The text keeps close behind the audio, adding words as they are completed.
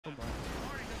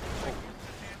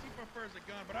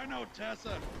I know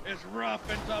Tessa is rough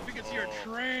and tough. You can see her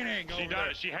training. She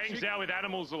does. She hangs out with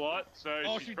animals a lot, so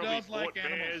she's probably does like fought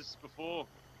animals. bears before.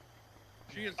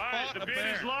 She has Alright, fought the a bid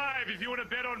bear. is live. If you want to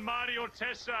bet on Marty or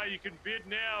Tessa, you can bid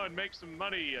now and make some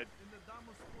money.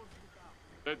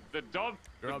 The Diamond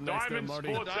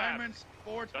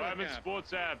Sports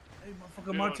app. Hey,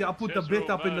 motherfucker Marty, I put the bet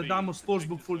up in the Diamond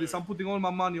Sportsbook for this. I'm putting all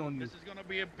my money on this. This is gonna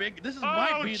be a big. This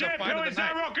might be the fight of the night. Who is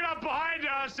that rocking up behind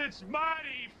us? It's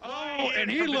Marty.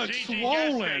 And he looks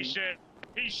swollen.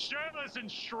 He's shirtless and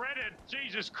shredded.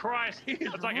 Jesus Christ. He's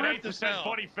That's like an 8%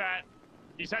 body fat.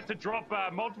 He's had to drop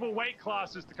multiple weight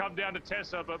classes to come down to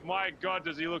Tessa, but my God,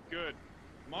 does he look good.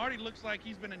 Marty looks like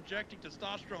he's been injecting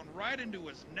testosterone right into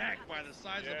his neck by the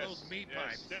size of those meat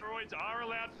pipes. Steroids are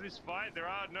allowed for this fight. There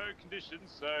are no conditions,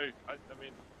 so I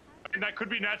mean that could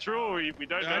be natural. We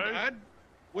don't know.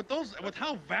 With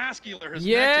how vascular his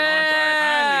neck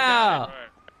and arms are,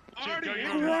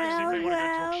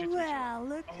 Well,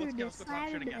 look who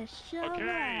decided to show up.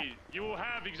 Okay, you will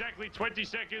have exactly 20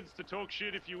 seconds to talk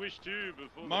shit if you wish to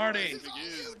before Marty,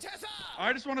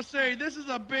 I just want to say this is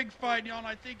a big fight, y'all, and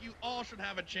I think you all should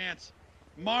have a chance.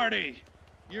 Marty,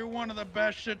 you're one of the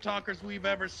best shit talkers we've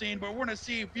ever seen, but we're going to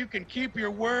see if you can keep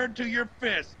your word to your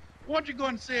fist. Why don't you go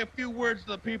and say a few words to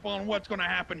the people on what's going to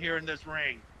happen here in this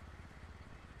ring?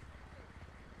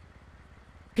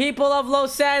 People of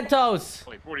Los Santos.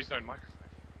 Holy 40-stone microphone.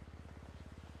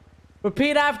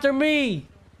 Repeat after me.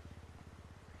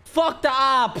 Fuck the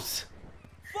ops.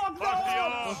 Fuck the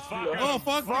ops.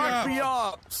 Fuck the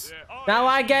ops. Now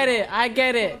I get it. I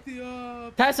get it.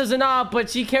 Tessa's an op, but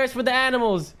she cares for the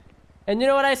animals. And you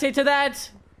know what I say to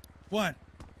that? What?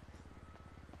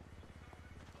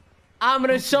 I'm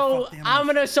gonna show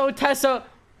Tessa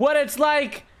what it's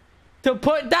like to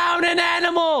put down an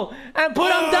animal and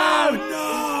put him down.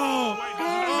 No!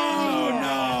 Oh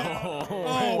no!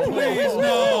 Oh please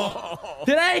no!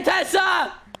 Today,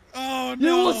 Tessa, oh no!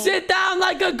 you will sit down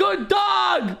like a good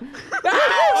dog. Marty!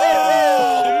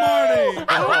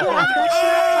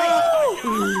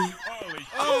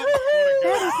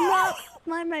 That is not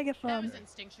my megaphone. That was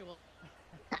instinctual.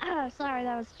 Sorry,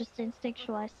 that was just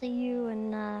instinctual. I see you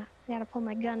and I gotta pull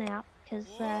my gun out because,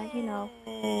 you know,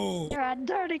 you're a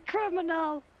dirty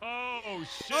criminal. Oh,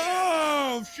 shit.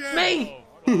 Oh, shit. Me!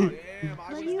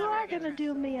 But you are gonna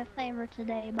do me a favor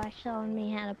today by showing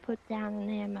me how to put down an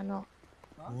animal.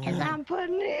 Because I'm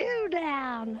putting you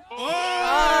down.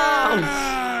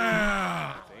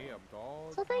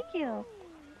 So thank you.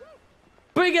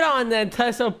 Bring it on then,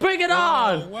 Tesso. Bring it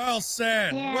on. Well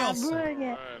said. Yeah, well said. bring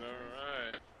it.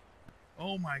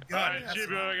 Oh my God. Alright,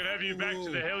 Jimmy, I'm gonna have you back to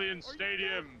the Hellion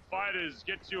Stadium. Fighters,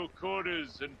 get to your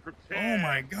quarters and prepare. Oh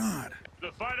my God.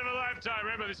 The fight of a lifetime.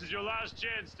 Remember, this is your last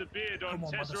chance to bid on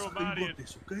Tessa or Marty.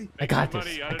 I got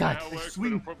this. I got this.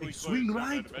 Swing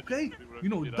right, okay? You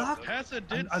know, duck. Tessa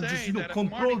did and say just, you know, that if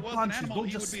control Marty was an punches. animal, Don't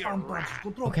he just would be a spam rat. punches.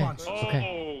 Control Okay. punches.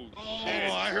 Okay.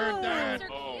 Oh, I heard that.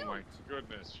 Oh my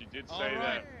goodness, she did say All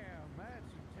right.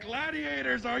 that.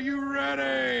 Gladiators, are you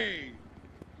ready?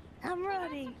 I'm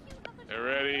ready. They're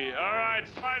ready. All right,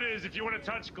 fighters, if you want to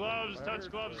touch gloves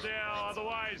now.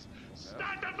 Otherwise,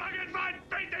 start the fucking fight.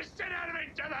 Beat the shit out of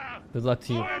each other. Good luck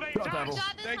to you. They got it.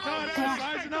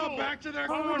 Sizing up. Back to their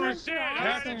corners.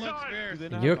 Captain looks scared.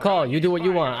 Your call. You do what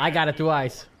you want. I got it through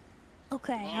ice.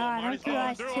 Okay, alright, I'm through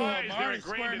ice too. Marty's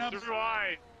squaring up.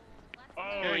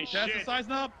 Holy Tessa shit.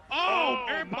 sizing up. Oh,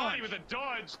 air Marty punch. with a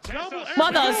dodge. Double air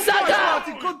Mother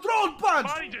sucker! Control punch.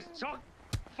 Marty just took.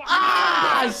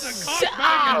 Ah, shit!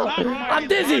 Ow! I'm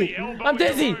dizzy! I'm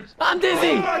dizzy! I'm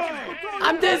dizzy!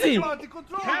 I'm dizzy!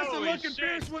 Tessa looking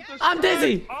fierce with the I'm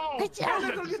dizzy!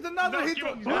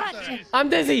 I'm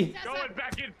dizzy! Going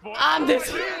back in for I'm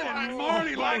dizzy!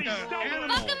 Marty like an animal.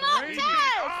 Fuck him up, Crazy.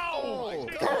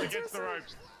 Tess! against the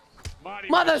ropes. Marty,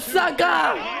 Mother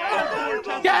sucker!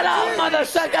 Get up, mother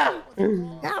sucker!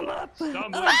 I'm up.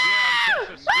 stumbling down.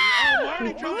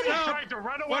 Marty jumps out, Trying to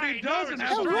run away. but he doesn't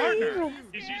have a so partner. evil.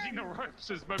 He's using the ropes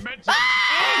as momentum.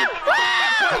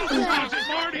 Pushes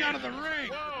Marty out of the ring.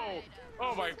 Whoa!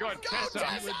 Oh my God, Tessa!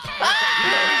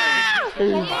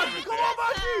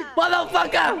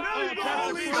 Motherfucker!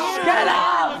 Get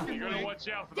up! You're gonna watch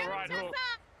out for the right hook.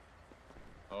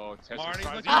 Oh, Tessa Marty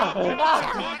tries looks to up. get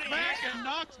Back and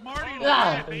knocks Marty to the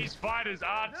Ah. mat. These fighters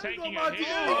are taking a hit.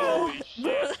 Marty. Holy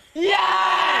shit!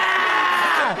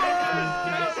 Yeah!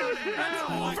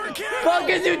 Fuck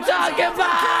is you talking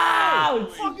about?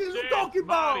 What is you talking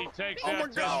about? Marty takes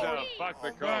out Tessa. Fuck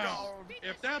the cops. Wow.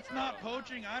 If that's not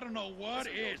poaching, I don't know what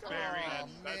is, Barry.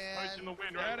 That's poaching the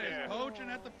win right That is there. poaching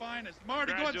at the finest.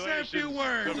 Marty, go ahead and say a few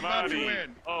Congratulations words to about your Marty.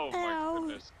 win. Oh my Ow.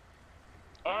 goodness.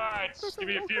 All right. right, just give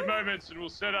me a few moments and we'll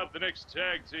set up the next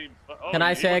tag team. Oh, Can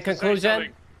I he say a wants to conclusion?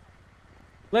 something.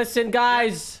 Listen,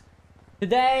 guys.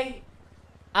 Today,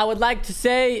 I would like to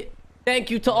say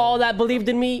thank you to all that believed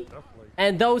in me.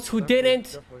 And those who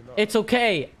didn't, it's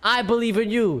okay. I believe in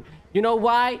you. You know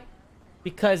why?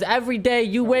 Because every day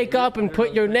you wake up and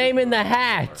put your name in the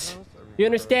hat. You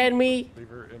understand me?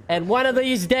 And one of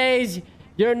these days,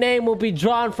 your name will be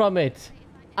drawn from it.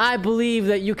 I believe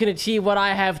that you can achieve what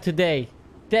I have today.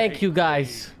 Thank you,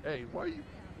 guys. Hey, why you?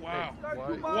 Wow.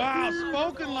 Why? Wow,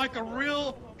 spoken like a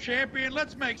real champion.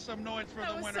 Let's make some noise for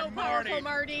the was winner, so powerful,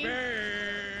 Marty.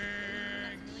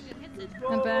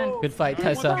 Not bad. Good fight,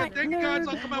 Tessa. Tessa. Thank you guys.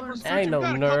 I'll come out for a I ain't no We've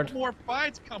got a nerd. couple more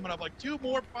fights coming up, like 2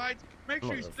 more fights. Make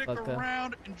sure you stick Motherfucker.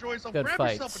 around, enjoy yourself, Good grab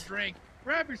fights. yourself a drink,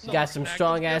 grab yourself You got a some snack.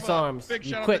 strong-ass Let's give a arms. Big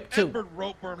You shout quick, out to too. Edward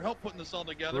Roper for help putting this all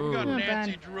together. We got Not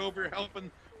Nancy bad. Drew over here helping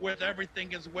with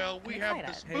everything as well. We Hey, have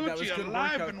that- Vespucci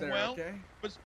alive and well.